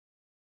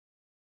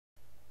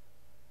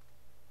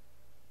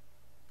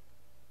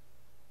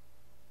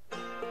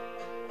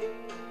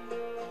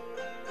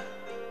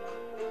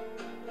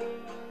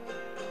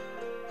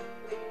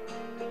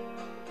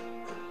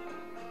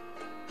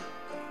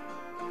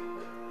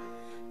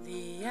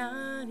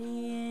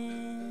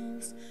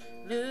audience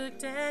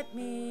looked at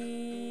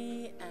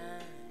me.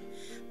 I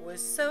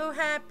was so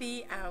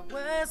happy I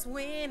was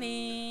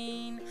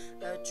winning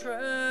a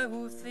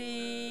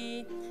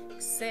trophy,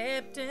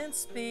 acceptance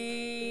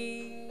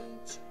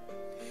speech.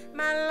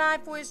 My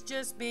life was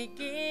just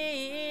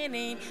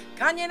beginning.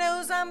 Kanye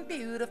knows I'm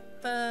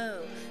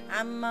beautiful.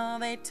 I'm all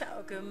they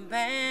talk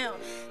about.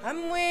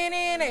 I'm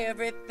winning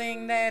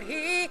everything that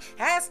he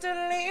has to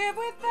live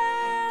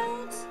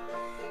without.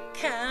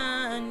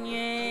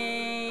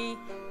 Kanye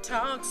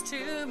talks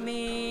to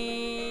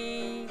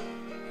me.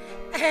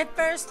 At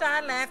first I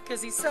laugh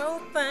 'cause he's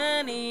so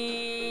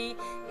funny.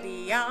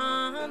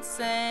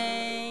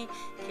 Beyonce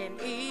can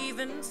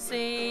even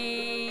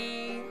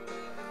see.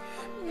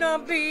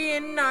 Not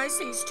being nice,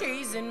 he's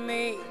teasing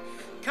me.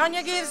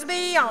 Kanye gives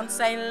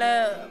Beyonce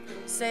love,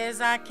 says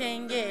I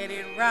can't get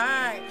it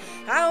right.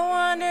 I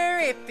wonder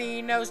if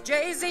he knows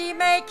Jay-Z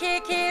may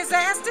kick his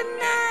ass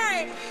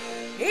tonight.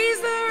 He's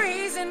the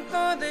reason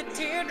for the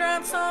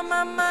teardrops on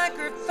my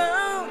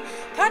microphone.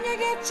 Kanye,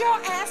 get your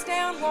ass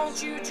down,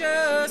 won't you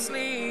just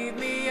leave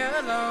me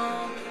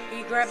alone?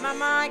 He grabbed my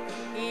mic,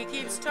 he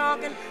keeps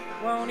talking,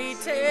 won't he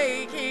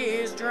take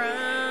his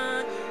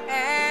drunk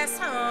ass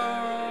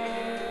home?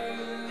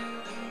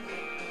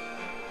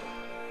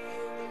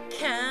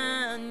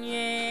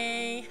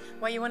 Kanye,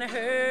 why you wanna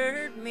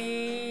hurt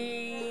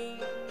me?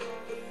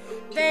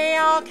 They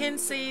all can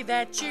see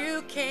that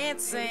you can't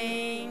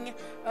sing.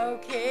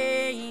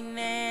 Okay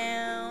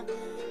now,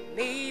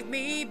 leave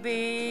me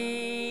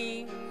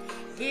be.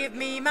 Give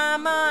me my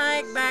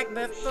mic back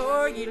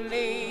before you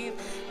leave.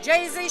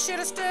 Jay-Z should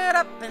have stood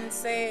up and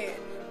said,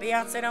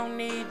 Beyonce don't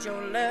need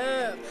your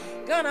love.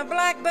 Gonna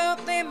black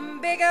both them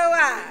big O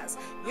eyes.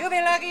 You'll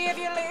be lucky if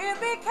you live,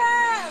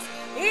 because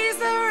he's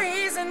the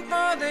reason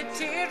for the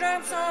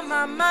teardrops on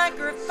my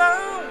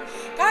microphone.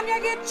 Kanye,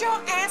 get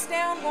your ass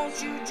down,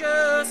 won't you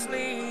just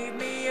leave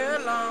me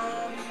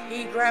alone?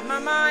 He grabbed my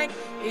mic,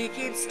 he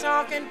keeps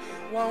talking,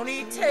 won't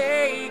he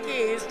take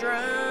his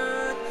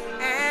drunk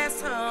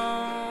ass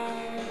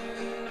home?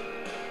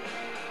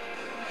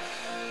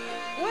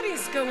 What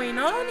is going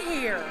on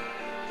here?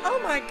 Oh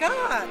my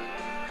God!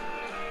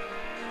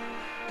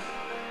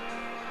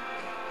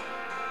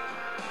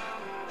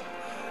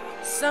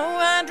 So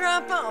I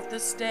drop off the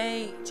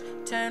stage,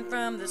 turn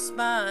from the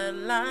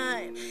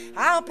spotlight.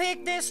 I'll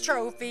pick this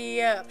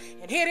trophy up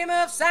and hit him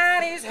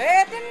upside his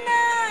head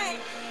tonight.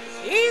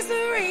 He's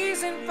the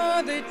reason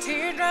for the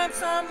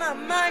teardrops on my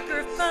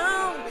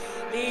microphone.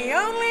 The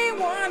only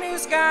one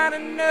who's got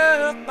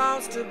enough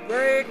balls to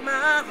break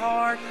my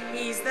heart.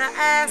 He's the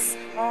ass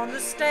on the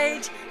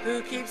stage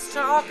who keeps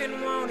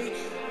talking, won't he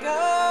go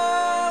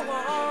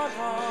on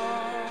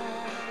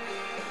home?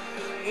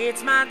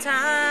 It's my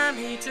time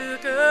he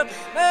took up,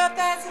 but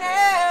that's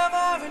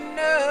never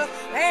enough.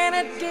 And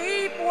a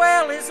deep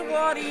well is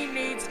what he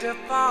needs to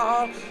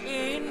fall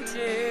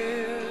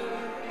into.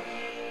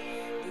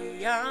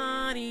 The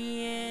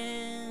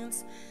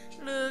audience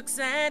looks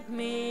at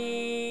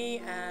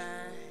me.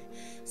 I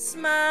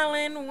smile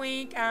and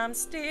wink, I'm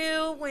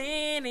still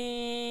winning.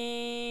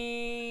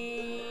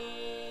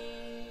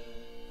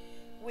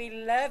 We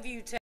love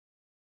you.